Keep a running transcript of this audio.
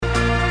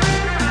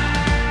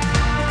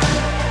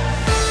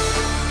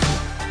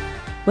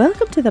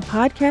Welcome to the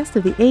podcast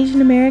of the Asian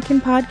American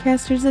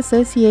Podcasters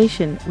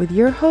Association with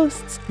your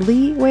hosts,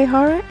 Lee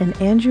Uehara and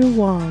Andrew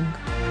Wong.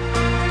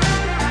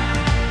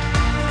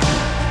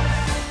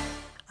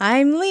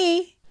 I'm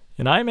Lee.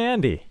 And I'm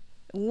Andy.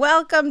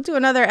 Welcome to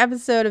another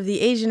episode of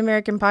the Asian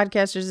American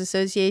Podcasters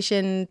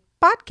Association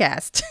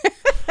podcast.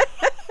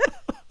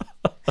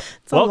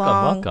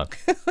 Welcome.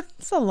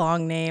 It's a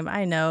long name.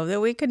 I know that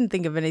we couldn't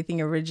think of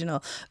anything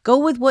original. Go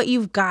with what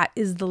you've got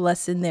is the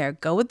lesson there.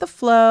 Go with the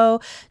flow.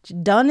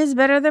 Done is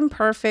better than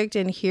perfect.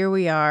 And here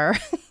we are.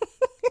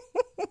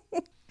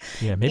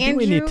 Yeah, maybe Andrew,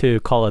 we need to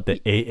call it the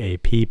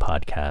AAP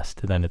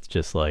podcast. Then it's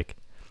just like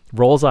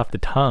rolls off the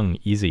tongue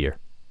easier.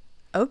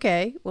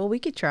 Okay. Well, we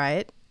could try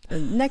it.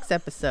 Next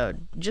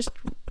episode. Just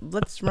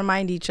let's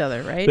remind each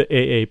other, right? The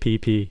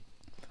AAPP.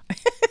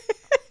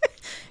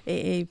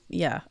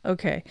 Yeah,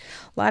 okay.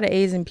 A lot of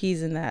A's and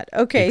P's in that.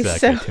 Okay,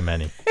 exactly, so too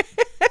many.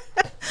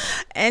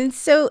 And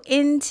so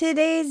in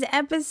today's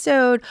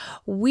episode,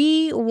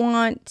 we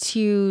want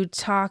to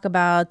talk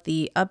about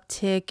the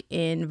uptick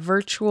in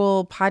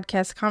virtual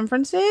podcast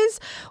conferences.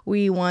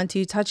 We want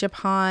to touch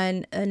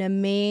upon an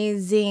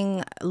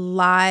amazing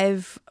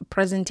live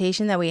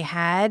presentation that we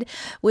had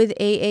with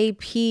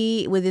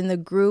AAP within the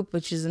group,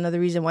 which is another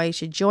reason why you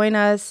should join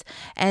us.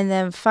 And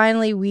then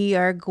finally, we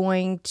are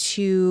going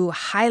to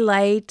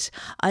highlight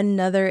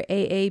another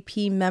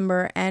AAP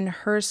member and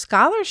her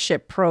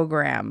scholarship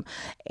program.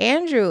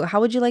 Andrew,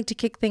 how would you like to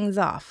kick things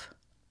off?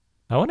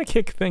 I want to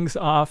kick things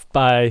off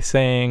by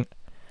saying,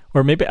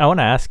 or maybe I want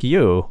to ask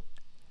you,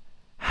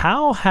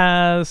 how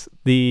has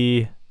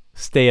the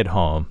stay at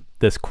home,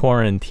 this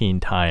quarantine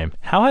time,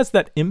 how has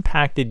that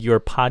impacted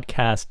your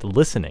podcast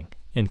listening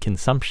and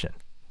consumption?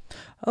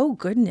 Oh,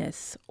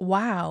 goodness.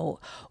 Wow.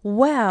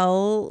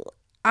 Well,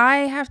 I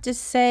have to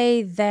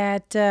say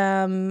that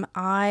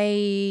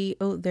I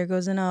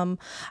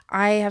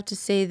have to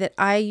say that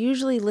I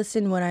usually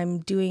listen when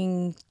I'm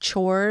doing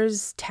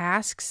chores,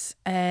 tasks,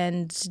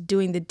 and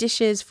doing the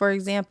dishes, for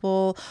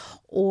example,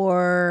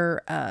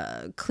 or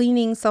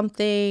cleaning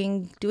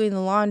something, doing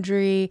the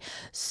laundry.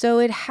 So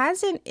it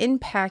hasn't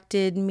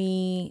impacted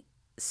me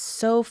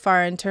so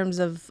far in terms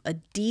of a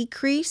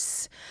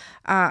decrease.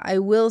 I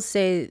will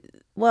say,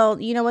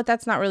 well, you know what?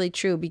 That's not really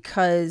true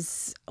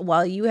because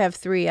while you have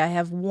 3, I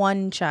have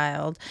 1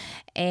 child,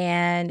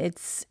 and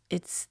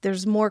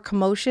there's more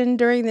commotion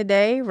during the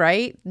day,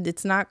 right?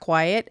 It's not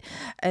quiet.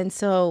 And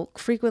so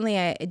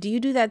frequently do you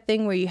do that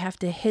thing where you have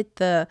to hit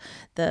the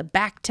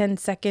back 10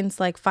 seconds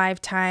like 5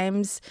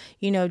 times,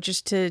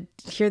 just to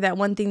hear that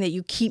one thing that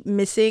you keep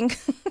missing?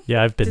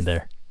 Yeah, I've been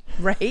there.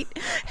 Right?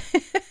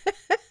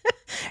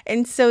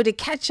 And so to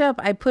catch up,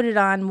 I put it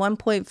on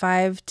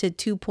 1.5 to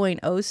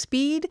 2.0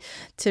 speed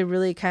to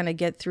really kind of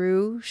get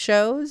through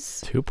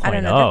shows.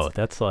 2.0,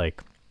 that's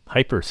like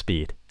hyper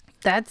speed.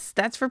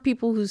 That's for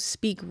people who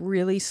speak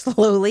really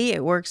slowly.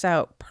 It works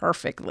out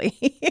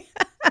perfectly.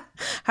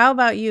 How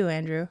about you,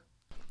 Andrew?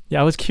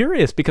 Yeah, I was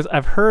curious because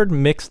I've heard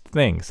mixed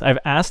things. I've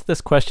asked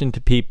this question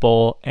to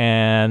people,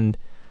 and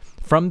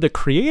from the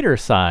creator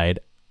side,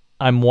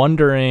 I'm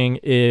wondering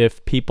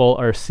if people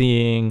are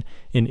seeing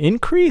an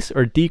increase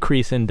or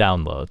decrease in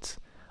downloads.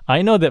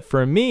 I know that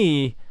for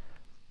me,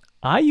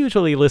 I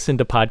usually listen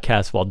to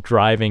podcasts while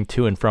driving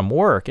to and from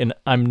work, and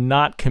I'm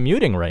not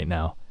commuting right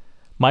now.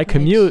 My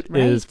commute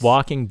is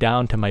walking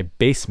down to my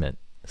basement.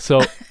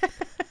 So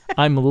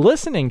I'm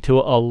listening to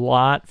a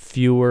lot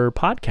fewer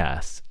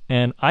podcasts,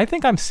 and I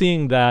think I'm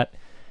seeing that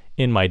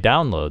in my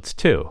downloads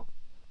too,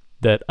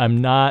 that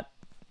I'm not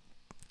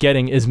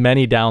getting as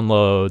many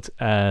downloads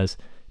as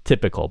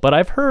typical. But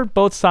I've heard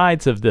both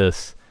sides of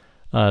this.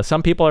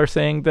 Some people are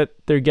saying that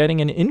they're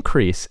getting an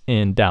increase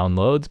in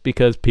downloads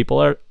because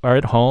people are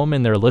at home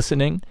and they're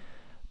listening.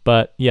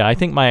 But yeah, I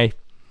think my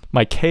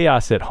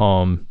chaos at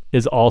home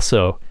is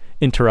also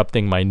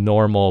interrupting my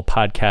normal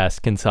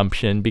podcast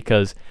consumption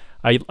because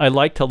I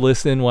like to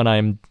listen when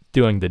I'm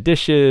doing the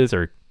dishes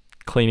or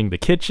cleaning the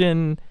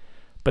kitchen.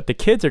 But the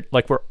kids are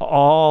like, we're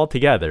all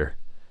together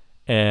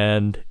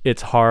and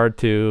it's hard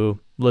to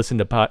listen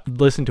to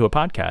a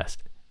podcast.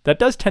 That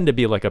does tend to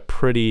be like a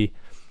pretty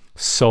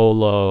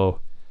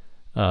solo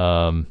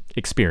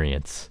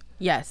experience.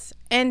 Yes.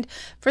 And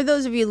for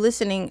those of you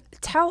listening,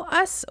 tell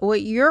us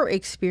what your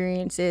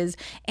experience is.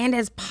 And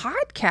as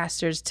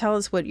podcasters, tell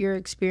us what your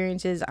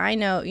experience is. I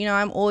know,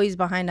 I'm always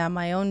behind on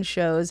my own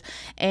shows.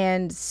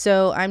 And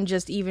so I'm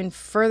just even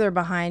further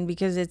behind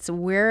because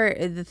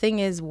the thing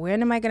is,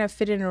 when am I going to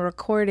fit in a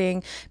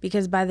recording?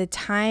 Because by the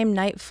time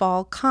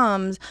nightfall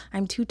comes,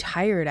 I'm too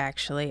tired,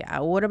 actually.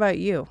 What about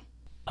you?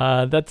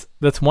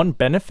 That's one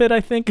benefit, I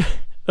think,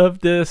 of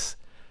this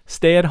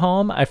stay at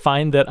home. I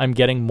find that I'm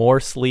getting more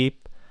sleep.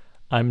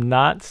 I'm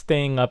not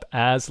staying up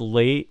as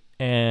late,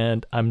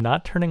 and I'm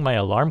not turning my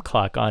alarm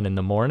clock on in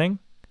the morning.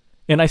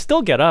 And I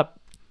still get up,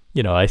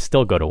 I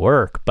still go to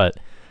work, but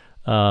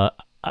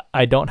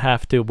I don't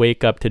have to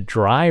wake up to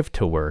drive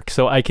to work.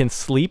 So I can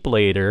sleep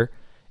later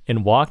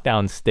and walk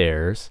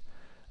downstairs.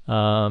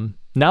 Now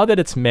that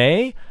it's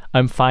May,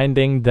 I'm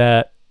finding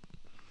that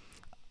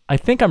I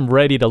think I'm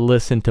ready to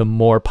listen to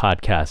more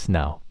podcasts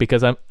now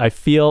because I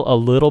feel a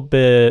little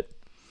bit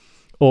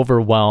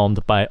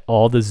overwhelmed by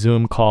all the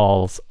Zoom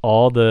calls,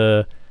 all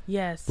the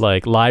Yes.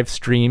 like live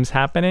streams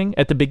happening.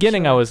 At the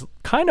beginning, I was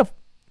kind of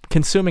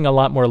consuming a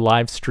lot more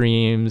live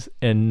streams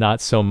and not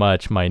so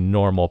much my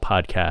normal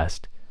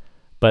podcast.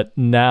 But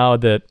now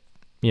that,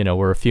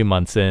 we're a few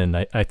months in,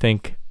 I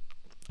think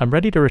I'm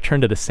ready to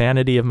return to the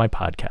sanity of my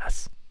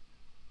podcasts.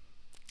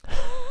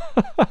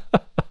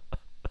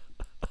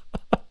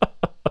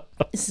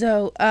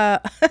 So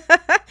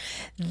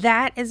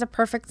that is a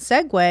perfect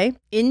segue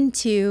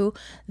into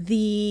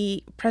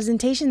the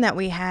presentation that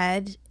we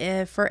had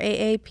for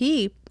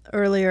AAP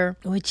earlier,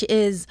 which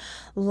is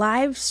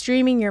live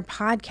streaming your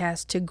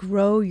podcast to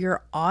grow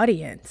your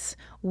audience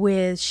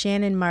with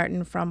Shannon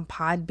Martin from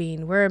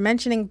Podbean. We're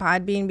mentioning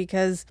Podbean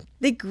because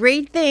the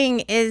great thing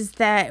is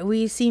that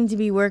we seem to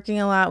be working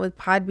a lot with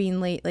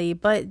Podbean lately,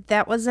 but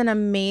that was an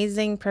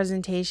amazing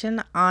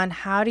presentation on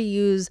how to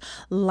use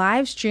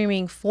live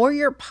streaming for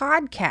your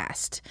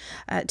podcast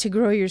to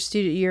grow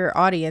your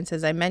audience,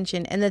 as I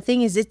mentioned. And the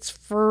thing is, it's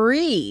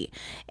free.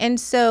 And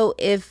so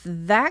if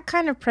that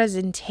kind of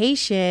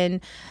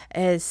presentation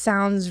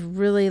sounds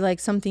really like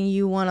something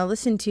you want to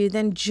listen to,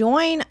 then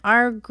join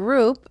our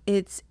group.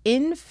 It's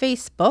in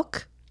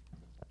Facebook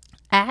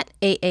at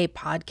AA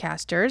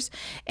Podcasters.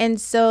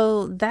 And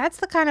so that's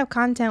the kind of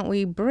content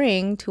we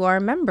bring to our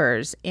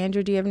members.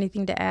 Andrew, do you have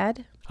anything to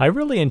add? I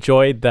really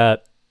enjoyed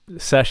that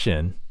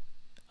session.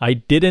 I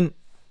didn't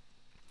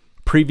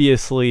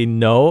previously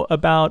know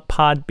about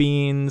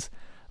Podbean's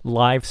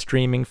live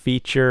streaming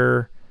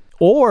feature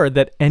or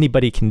that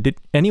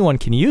anyone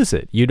can use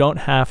it. You don't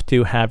have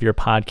to have your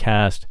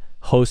podcast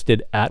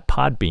hosted at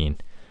Podbean.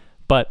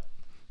 But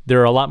there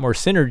are a lot more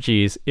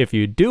synergies if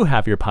you do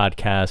have your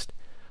podcast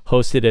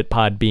hosted at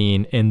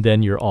Podbean and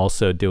then you're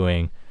also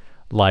doing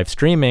live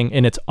streaming,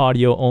 and it's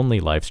audio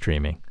only live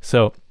streaming.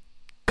 So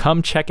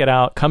come check it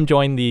out. Come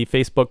join the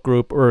Facebook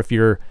group, or if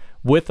you're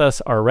with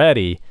us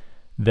already,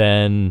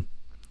 then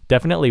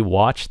definitely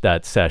watch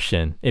that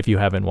session if you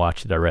haven't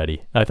watched it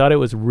already. I thought it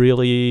was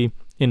really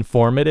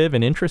informative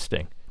and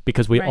interesting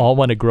because we all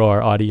want to grow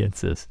our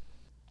audiences.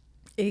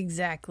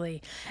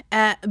 Exactly.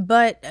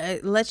 But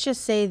let's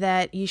just say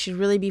that you should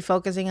really be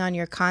focusing on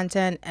your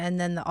content and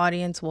then the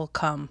audience will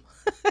come.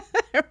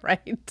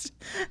 Right.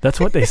 That's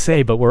what they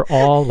say, but we're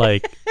all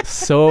like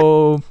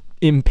so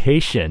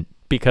impatient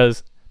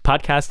because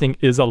podcasting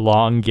is a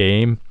long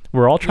game.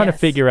 We're all trying to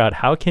figure out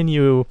how can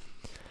you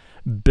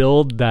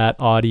build that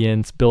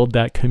audience, build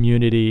that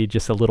community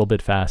just a little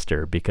bit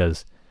faster,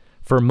 because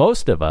for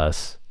most of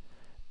us,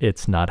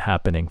 it's not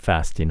happening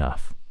fast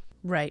enough.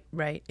 Right,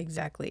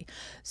 exactly.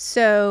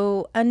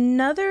 So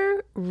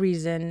another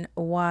reason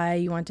why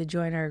you want to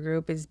join our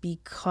group is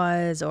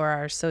because, or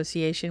our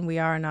association, we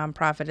are a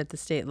nonprofit at the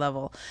state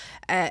level,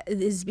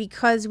 is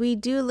because we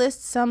do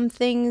list some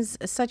things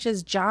such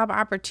as job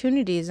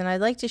opportunities. And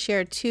I'd like to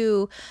share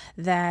two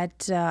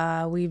that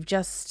we've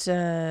just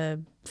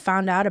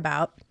found out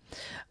about.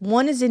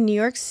 One is in New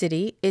York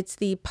City. It's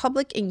the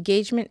Public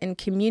Engagement and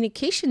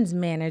Communications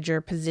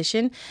Manager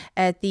position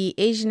at the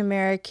Asian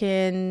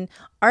American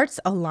Arts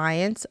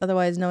Alliance,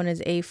 otherwise known as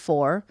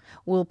A4.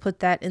 We'll put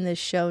that in the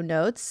show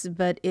notes,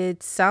 but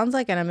it sounds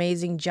like an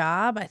amazing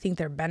job. I think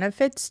there are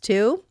benefits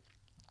too.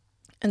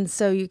 And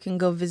so you can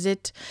go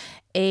visit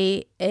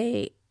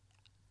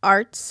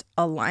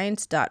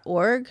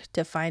artsalliance.org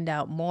to find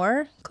out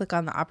more. Click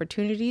on the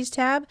opportunities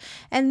tab.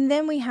 And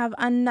then we have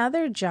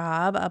another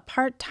job, a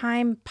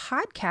part-time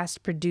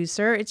podcast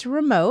producer. It's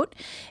remote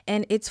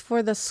and it's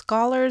for the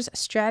Scholars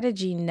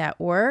Strategy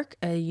Network.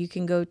 You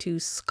can go to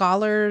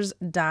scholars.org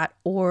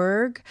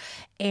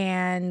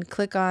and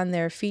click on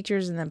their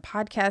features and then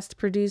podcast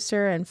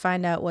producer and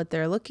find out what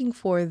they're looking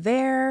for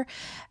there.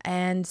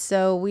 And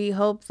so we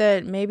hope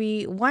that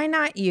maybe, why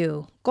not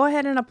you? Go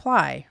ahead and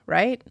apply,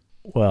 right?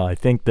 Well, I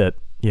think that,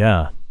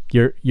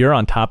 you're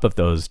on top of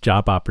those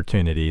job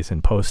opportunities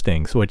and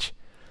postings, which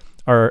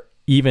are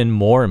even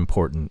more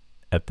important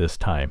at this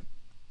time.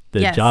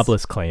 The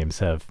jobless claims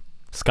have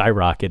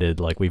skyrocketed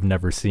like we've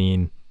never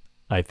seen,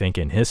 I think,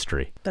 in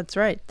history. That's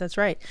right.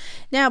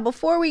 Now,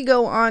 before we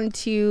go on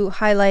to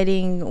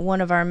highlighting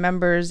one of our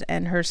members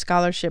and her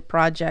scholarship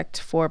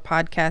project for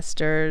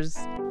podcasters.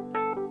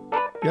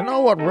 You know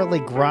what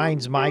really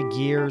grinds my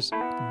gears?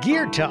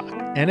 Gear Talk,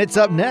 and it's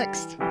up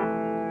next.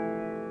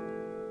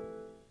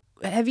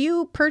 Have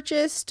you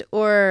purchased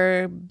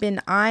or been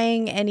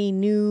eyeing any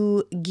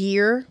new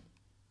gear,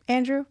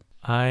 Andrew?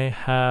 I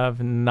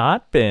have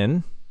not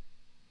been.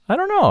 I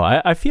don't know.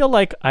 I feel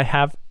like I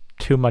have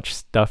too much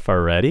stuff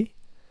already.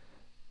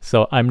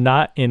 So I'm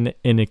not in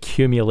an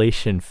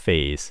accumulation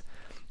phase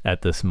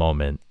at this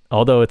moment.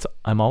 Although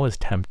I'm always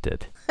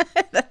tempted.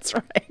 That's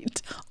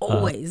right.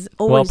 Always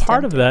well,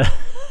 part tempted.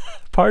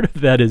 Part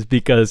of that is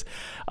because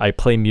I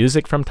play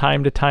music from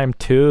time to time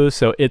too.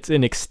 So it's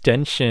an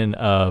extension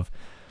of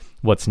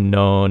what's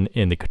known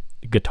in the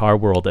guitar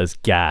world as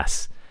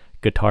GAS,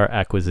 guitar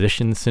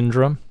acquisition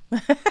syndrome.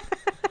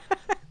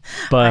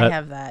 But I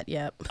have that.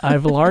 Yep.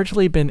 I've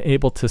largely been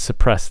able to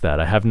suppress that.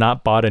 I have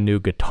not bought a new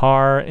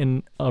guitar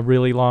in a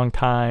really long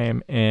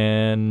time,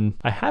 and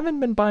I haven't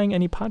been buying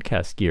any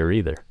podcast gear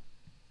either.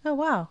 Oh,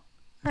 wow.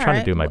 I'm trying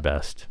to do my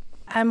best.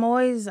 I'm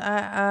always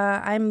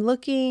I'm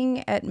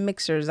looking at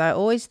mixers. I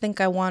always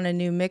think I want a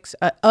new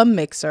a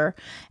mixer,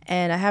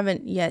 and I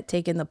haven't yet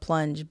taken the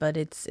plunge, but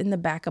it's in the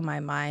back of my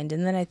mind.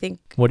 And then I think,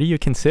 what are you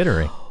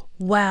considering?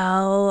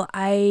 well,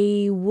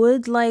 I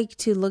would like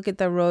to look at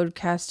the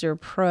Rodecaster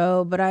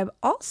Pro, but I'm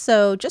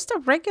also just a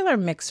regular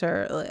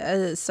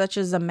mixer, such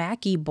as a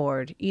Mackie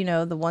board,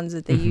 the ones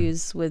that they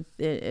use with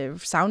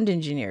sound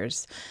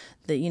engineers,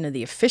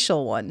 the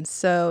official ones.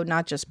 So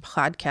not just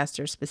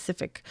podcaster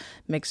specific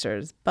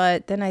mixers.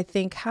 But then I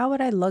think, how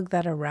would I lug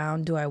that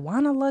around? Do I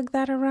want to lug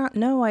that around?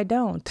 No, I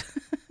don't.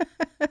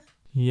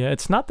 Yeah,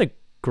 it's not the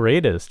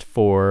greatest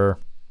for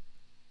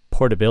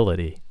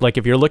portability. Like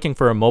if you're looking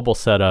for a mobile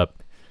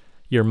setup,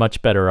 you're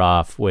much better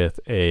off with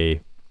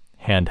a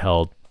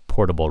handheld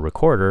portable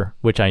recorder,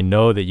 which I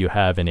know that you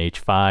have an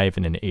H5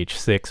 and an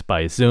H6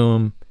 by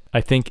Zoom.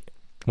 I think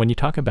when you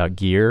talk about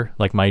gear,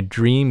 like my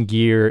dream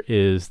gear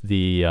is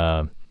the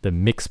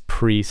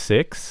MixPre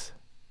 6.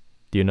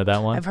 Do you know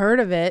that one? I've heard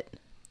of it.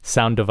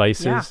 Sound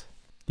devices.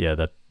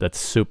 Yeah, that's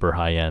super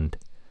high end.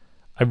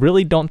 I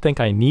really don't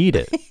think I need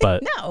it,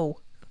 but No.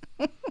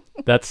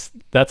 that's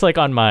like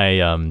on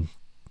my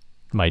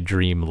my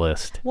dream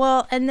list.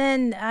 Well, and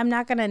then I'm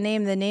not going to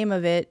name the name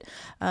of it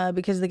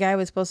because the guy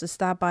was supposed to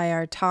stop by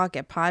our talk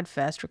at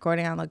Podfest,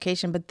 recording on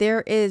location. But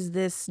there is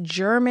this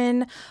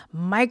German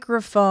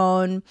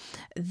microphone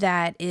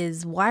that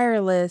is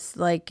wireless.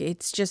 Like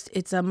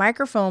it's a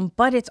microphone,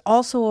 but it's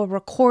also a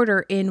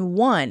recorder in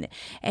one.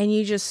 And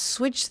you just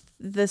switch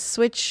the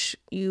switch,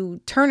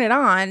 you turn it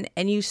on,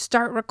 and you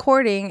start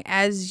recording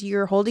as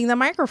you're holding the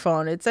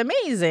microphone. It's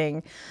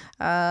amazing.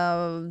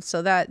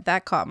 So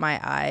that caught my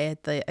eye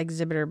at the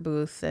exhibitor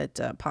booth at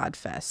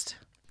Podfest.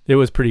 It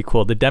was pretty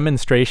cool. The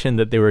demonstration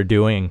that they were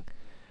doing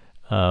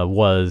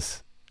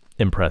was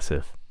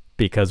impressive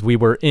because we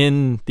were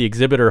in the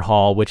exhibitor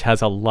hall, which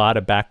has a lot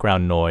of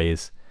background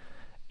noise,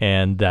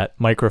 and that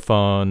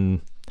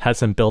microphone has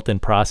some built-in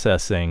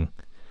processing.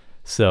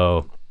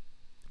 So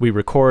we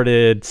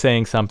recorded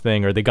saying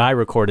something, or the guy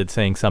recorded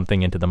saying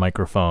something into the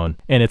microphone,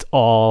 and it's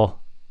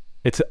all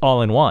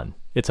in one.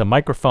 It's a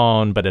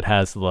microphone, but it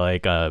has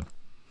like a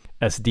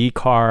SD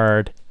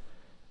card.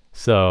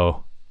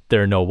 So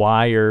there are no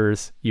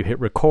wires. You hit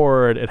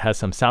record. It has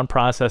some sound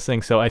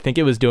processing. So I think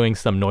it was doing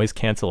some noise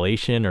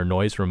cancellation or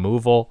noise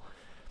removal.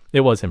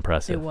 It was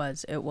impressive.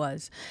 It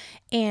was.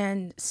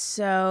 And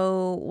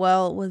so,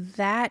 well, with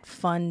that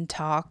fun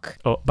talk.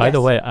 Oh, by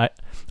the way,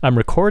 I'm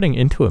recording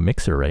into a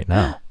mixer right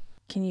now.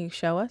 Can you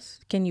show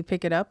us? Can you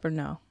pick it up or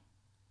no?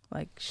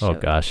 Like, oh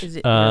gosh, is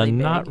it really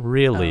not big?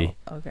 really.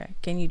 Oh, okay.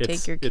 Can you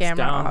take your camera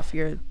down. off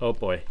your? Oh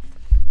boy,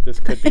 this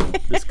could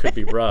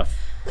be rough.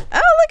 Oh, look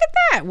at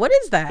that! What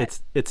is that?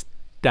 It's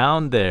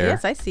down there.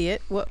 Yes, I see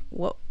it.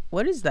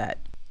 What is that?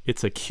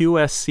 It's a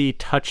QSC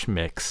Touch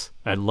Mix.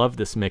 I love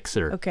this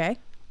mixer. Okay.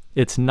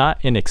 It's not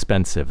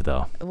inexpensive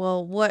though.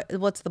 Well,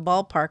 what's the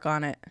ballpark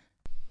on it?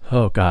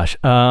 Oh gosh,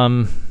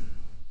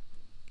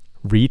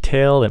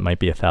 retail it might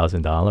be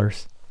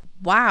 $1,000.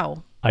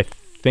 Wow. I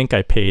think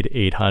I paid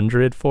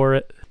 $800 for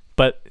it,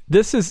 but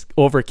this is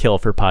overkill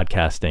for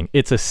podcasting.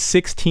 It's a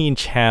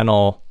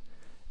 16-channel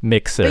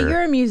mixer. But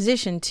you're a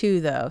musician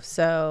too, though,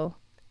 so.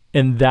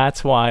 And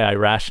that's why I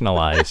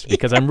rationalized,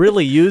 because I'm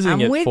really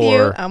using I'm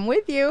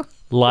with you.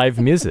 Live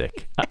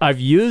music.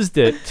 I've used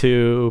it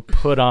to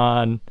put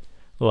on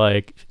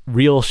like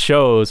real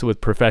shows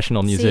with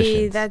professional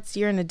musicians. See,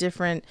 you're in a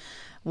different.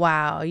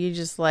 Wow, you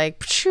just like.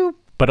 Pshoo.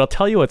 But I'll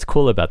tell you what's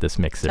cool about this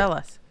mixer. Tell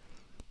us.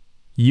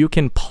 You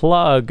can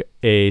plug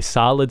a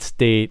solid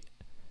state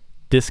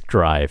disk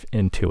drive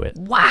into it.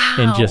 Wow.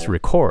 And just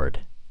record.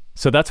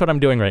 So that's what I'm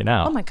doing right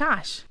now. Oh my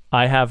gosh.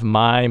 I have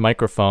my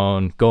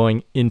microphone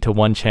going into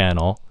one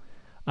channel.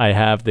 I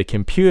have the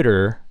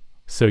computer,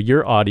 so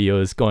your audio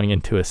is going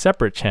into a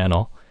separate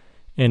channel,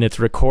 and it's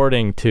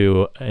recording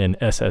to an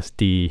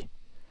SSD,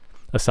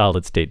 a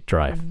solid state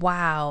drive.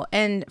 Wow.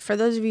 And for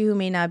those of you who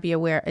may not be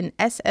aware, an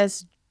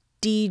SSD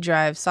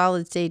drive,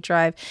 solid state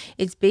drive,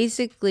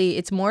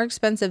 it's more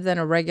expensive than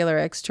a regular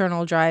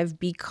external drive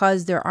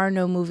because there are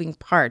no moving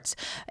parts.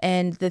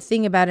 And the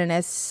thing about an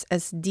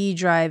SSD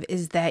drive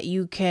is that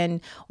you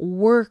can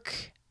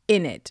work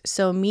in it.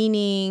 So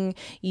meaning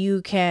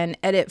you can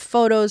edit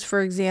photos,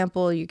 for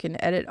example, you can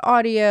edit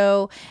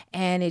audio,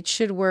 and it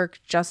should work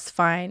just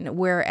fine.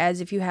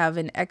 Whereas if you have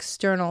an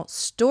external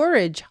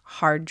storage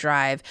hard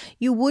drive,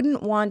 you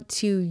wouldn't want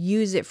to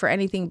use it for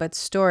anything but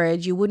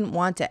storage. You wouldn't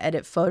want to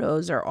edit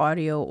photos or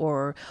audio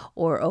or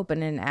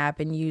open an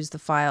app and use the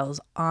files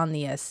on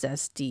the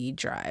SSD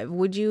drive.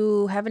 Would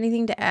you have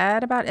anything to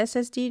add about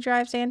SSD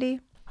drives,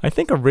 Andy? I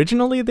think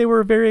originally they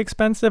were very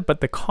expensive,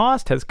 but the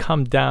cost has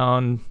come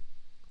down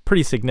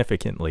pretty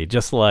significantly,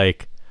 just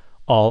like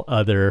all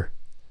other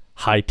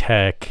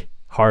high-tech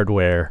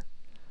hardware.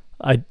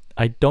 I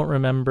don't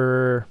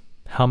remember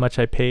how much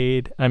I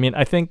paid. I mean,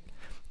 I think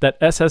that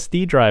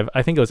SSD drive,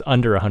 I think it was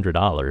under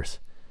 $100,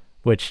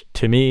 which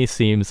to me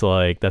seems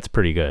like that's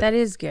pretty good. That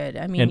is good.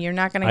 I mean, And you're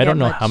not going to get I don't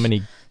know much, how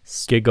many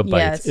gigabytes.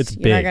 Yes, it's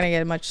you're big. not going to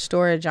get much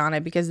storage on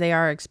it because they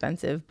are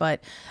expensive.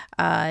 But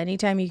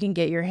anytime you can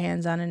get your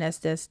hands on an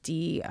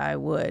SSD, I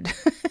would.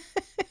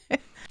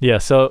 Yeah,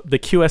 so the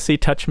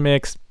QSC Touch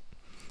Mix,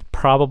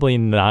 probably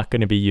not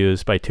going to be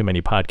used by too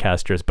many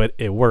podcasters, but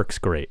it works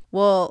great.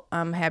 Well,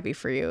 I'm happy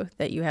for you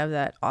that you have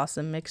that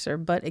awesome mixer.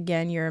 But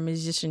again, you're a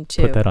musician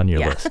too. Put that on your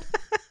list.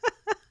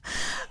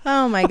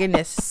 Oh my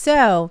goodness.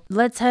 So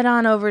let's head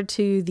on over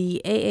to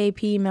the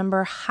AAP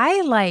member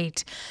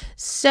highlight.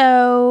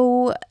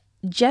 So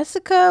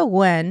Jessica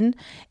Wen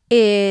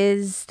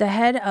is the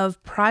head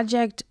of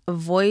Project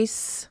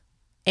Voice,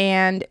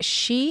 and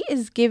she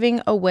is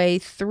giving away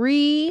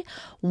 3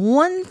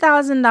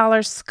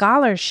 $1,000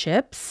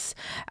 scholarships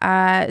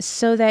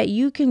so that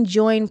you can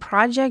join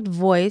Project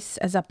Voice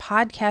as a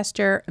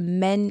podcaster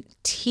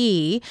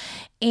mentee.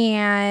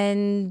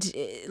 And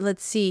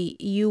let's see,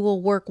 you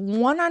will work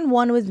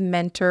one-on-one with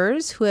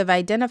mentors who have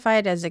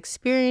identified as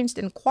experienced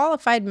and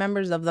qualified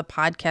members of the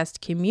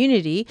podcast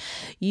community.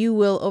 You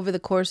will, over the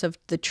course of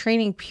the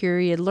training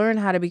period, learn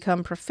how to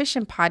become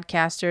proficient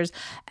podcasters,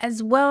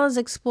 as well as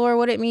explore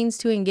what it means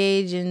to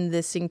engage in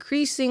this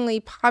increasingly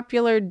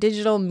popular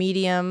digital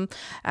medium.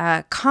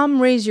 Come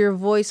raise your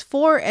voice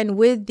for and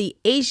with the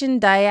Asian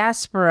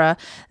diaspora.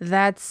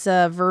 That's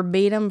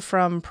verbatim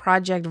from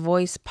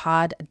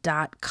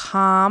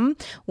projectvoicepod.com.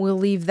 We'll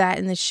leave that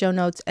in the show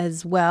notes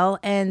as well.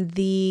 And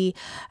the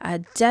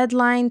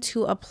deadline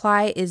to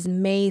apply is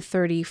May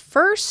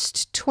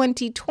 31st,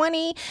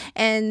 2020.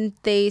 And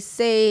they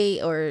say,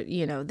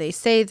 they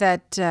say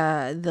that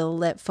they'll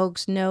let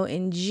folks know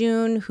in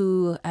June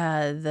who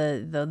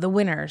the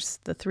winners,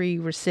 the 3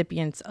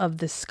 recipients of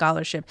this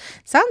scholarship.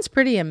 Sounds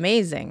pretty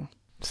amazing.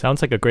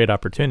 Sounds like a great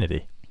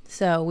opportunity.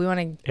 So we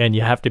want to... And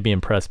you have to be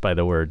impressed by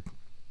the word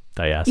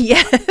diaspora.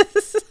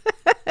 Yes,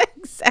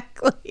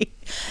 exactly.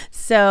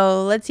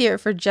 So let's hear it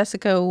for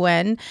Jessica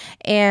Wen.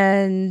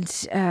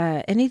 And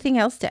anything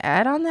else to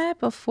add on that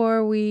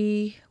before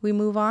we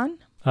move on?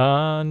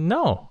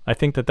 No, I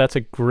think that's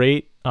a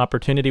great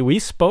opportunity. We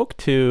spoke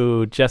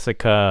to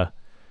Jessica,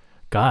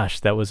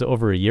 gosh, that was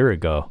over a year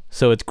ago.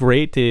 So it's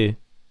great to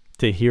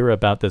hear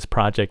about this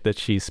project that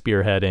she's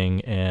spearheading,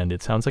 and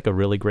it sounds like a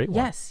really great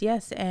one.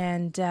 Yes.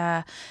 And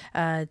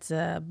it's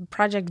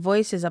Project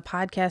Voice is a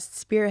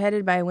podcast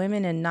spearheaded by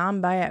women and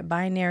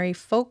non-binary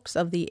folks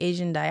of the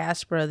Asian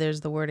diaspora.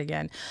 There's the word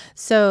again.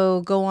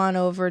 So go on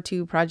over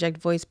to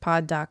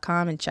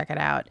projectvoicepod.com and check it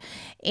out.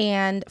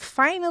 And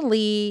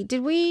finally,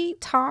 did we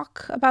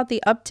talk about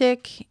the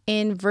uptick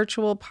in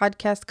virtual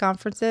podcast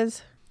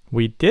conferences?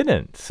 We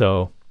didn't.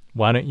 So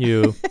why don't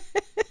you...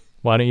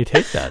 Why don't you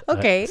take that?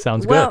 Okay.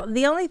 Sounds good. Well,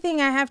 the only thing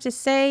I have to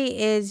say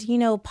is,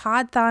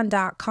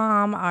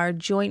 podthon.com, our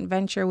joint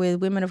venture with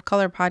Women of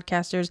Color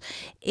Podcasters,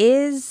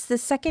 is the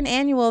second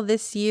annual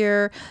this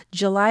year,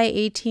 July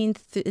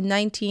 18th,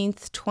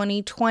 19th,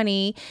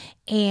 2020.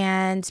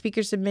 And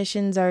speaker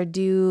submissions are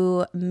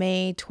due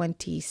May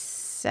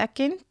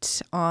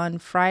 22nd on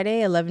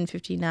Friday,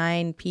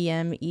 11:59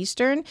 p.m.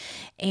 Eastern.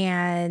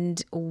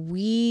 And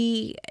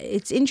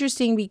it's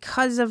interesting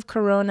because of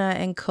Corona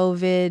and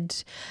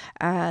COVID,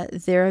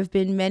 there have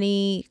been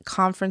many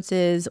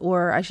conferences,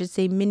 or I should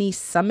say mini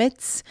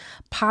summits,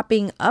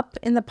 popping up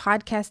in the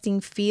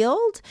podcasting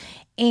field.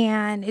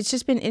 And it's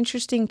just been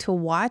interesting to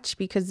watch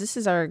because this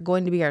is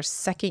going to be our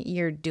second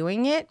year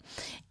doing it.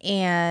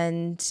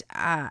 And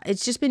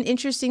it's just been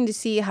interesting to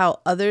see how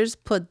others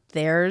put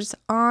theirs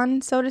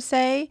on, so to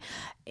say.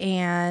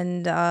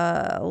 And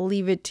I'll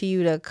leave it to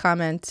you to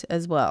comment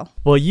as well.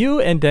 Well,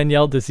 you and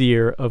Danielle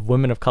Desir of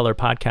Women of Color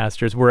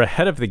Podcasters were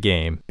ahead of the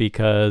game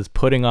because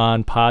putting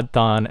on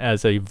Podthon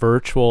as a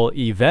virtual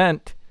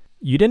event,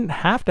 you didn't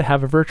have to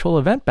have a virtual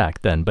event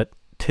back then. But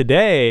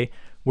today,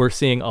 we're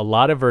seeing a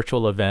lot of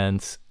virtual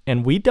events,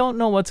 and we don't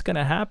know what's going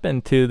to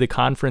happen to the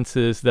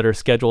conferences that are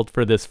scheduled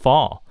for this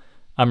fall.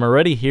 I'm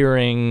already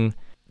hearing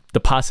the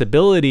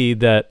possibility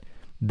that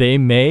they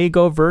may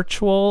go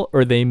virtual,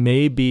 or there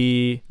may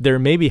be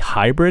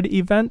hybrid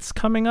events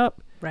coming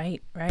up.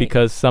 Right.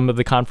 Because some of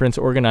the conference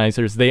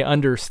organizers, they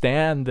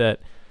understand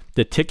that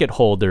the ticket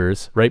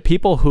holders, right,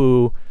 people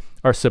who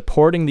are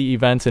supporting the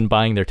events and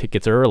buying their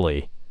tickets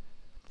early,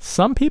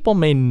 some people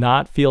may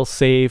not feel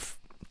safe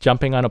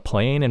jumping on a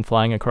plane and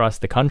flying across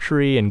the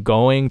country and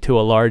going to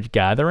a large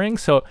gathering.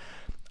 So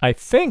I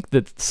think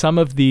that some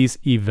of these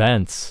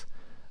events,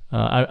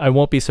 I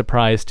won't be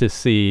surprised to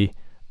see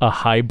a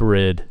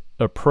hybrid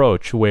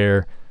approach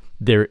where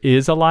there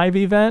is a live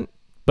event,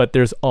 but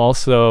there's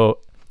also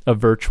a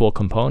virtual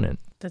component.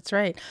 That's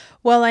right.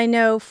 Well, I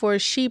know for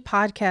She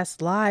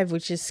Podcast Live,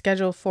 which is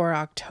scheduled for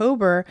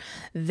October,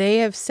 they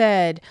have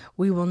said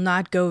we will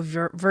not go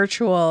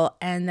virtual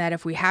and that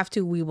if we have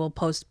to, we will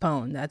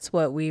postpone. That's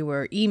what we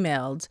were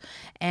emailed.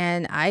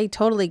 And I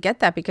totally get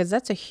that because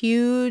that's a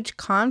huge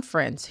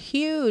conference,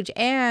 huge.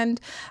 And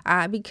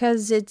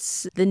because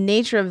it's the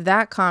nature of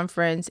that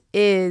conference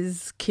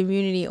is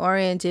community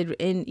oriented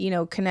in,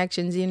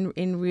 connections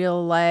in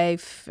real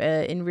life,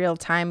 in real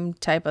time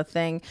type of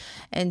thing.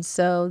 And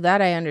so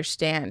that I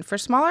understand. For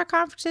smaller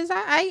conferences,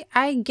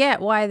 I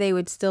get why they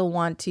would still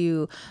want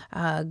to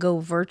go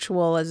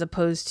virtual as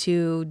opposed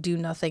to do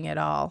nothing at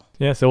all.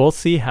 Yeah, so we'll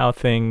see how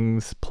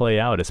things play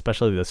out,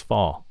 especially this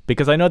fall.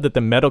 Because I know that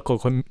the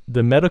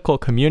medical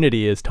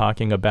community is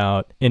talking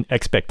about in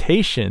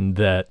expectation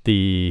that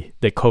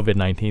that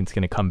COVID-19 is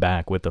going to come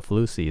back with the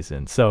flu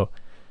season. So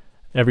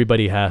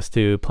everybody has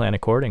to plan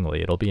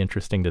accordingly. It'll be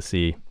interesting to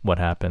see what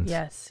happens.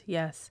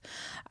 Yes.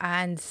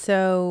 And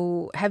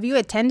so have you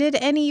attended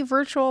any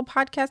virtual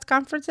podcast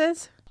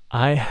conferences?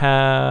 I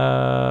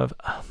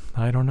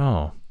don't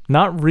know.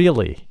 Not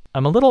really.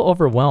 I'm a little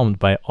overwhelmed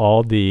by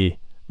all the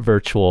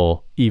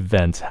virtual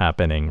events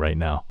happening right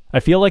now.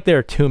 I feel like there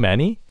are too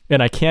many,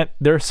 and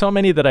there are so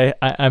many that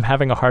I'm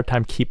having a hard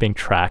time keeping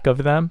track of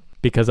them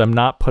because I'm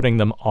not putting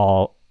them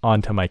all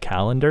onto my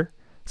calendar.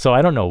 So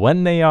I don't know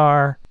when they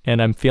are,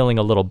 and I'm feeling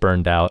a little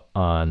burned out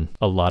on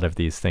a lot of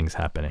these things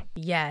happening.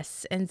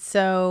 Yes. And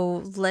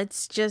so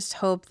let's just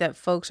hope that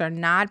folks are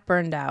not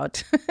burned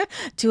out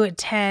to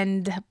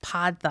attend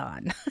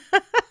Podthon.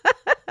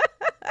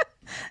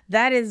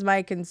 That is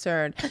my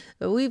concern.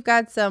 But we've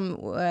got some,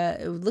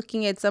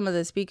 looking at some of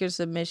the speaker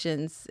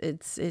submissions,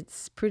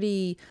 it's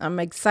pretty, I'm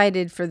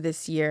excited for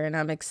this year. And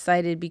I'm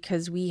excited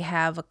because we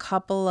have a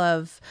couple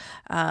of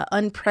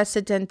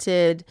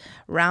unprecedented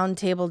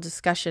roundtable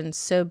discussions.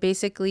 So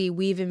basically,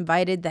 we've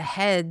invited the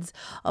heads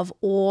of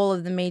all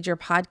of the major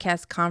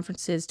podcast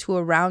conferences to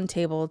a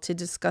roundtable to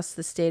discuss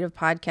the state of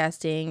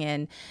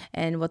podcasting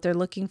and what they're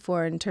looking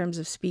for in terms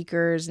of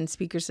speakers and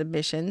speaker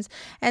submissions.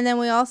 And then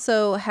we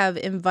also have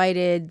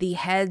invited the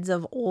heads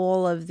of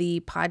all of the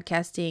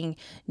podcasting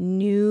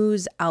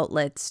news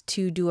outlets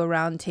to do a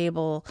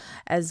roundtable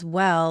as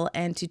well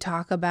and to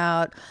talk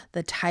about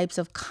the types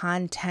of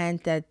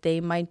content that they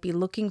might be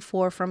looking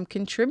for from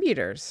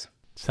contributors.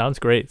 Sounds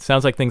great.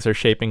 Sounds like things are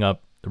shaping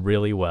up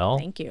really well.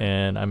 Thank you.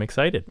 And I'm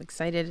excited.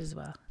 Excited as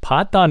well.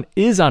 Podthon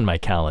is on my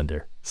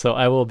calendar, so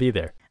I will be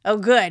there. Oh,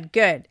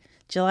 good.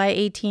 July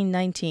 18,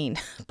 19,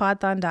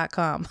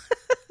 podthon.com.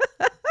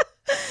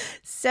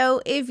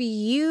 So if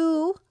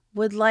you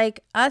would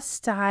like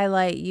us to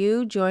highlight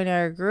you, join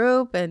our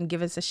group and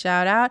give us a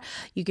shout out,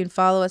 you can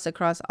follow us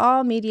across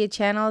all media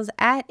channels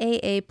at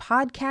AA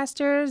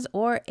Podcasters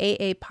or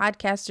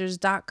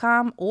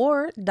aapodcasters.com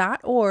or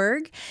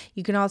 .org.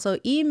 You can also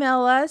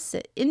email us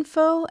at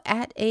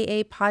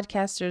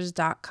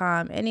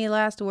info@aapodcasters.com. Any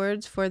last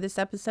words for this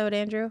episode,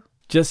 Andrew?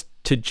 Just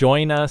to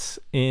join us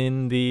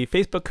in the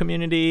Facebook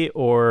community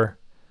or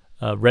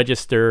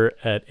register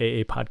at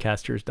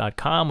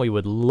aapodcasters.com. We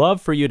would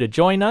love for you to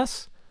join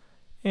us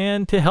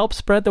and to help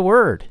spread the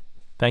word.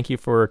 Thank you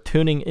for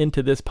tuning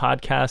into this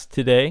podcast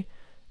today,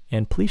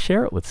 and please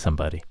share it with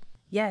somebody.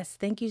 Yes,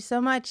 thank you so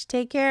much.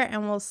 Take care,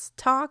 and we'll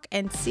talk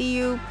and see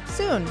you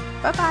soon.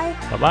 Bye-bye.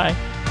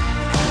 Bye-bye.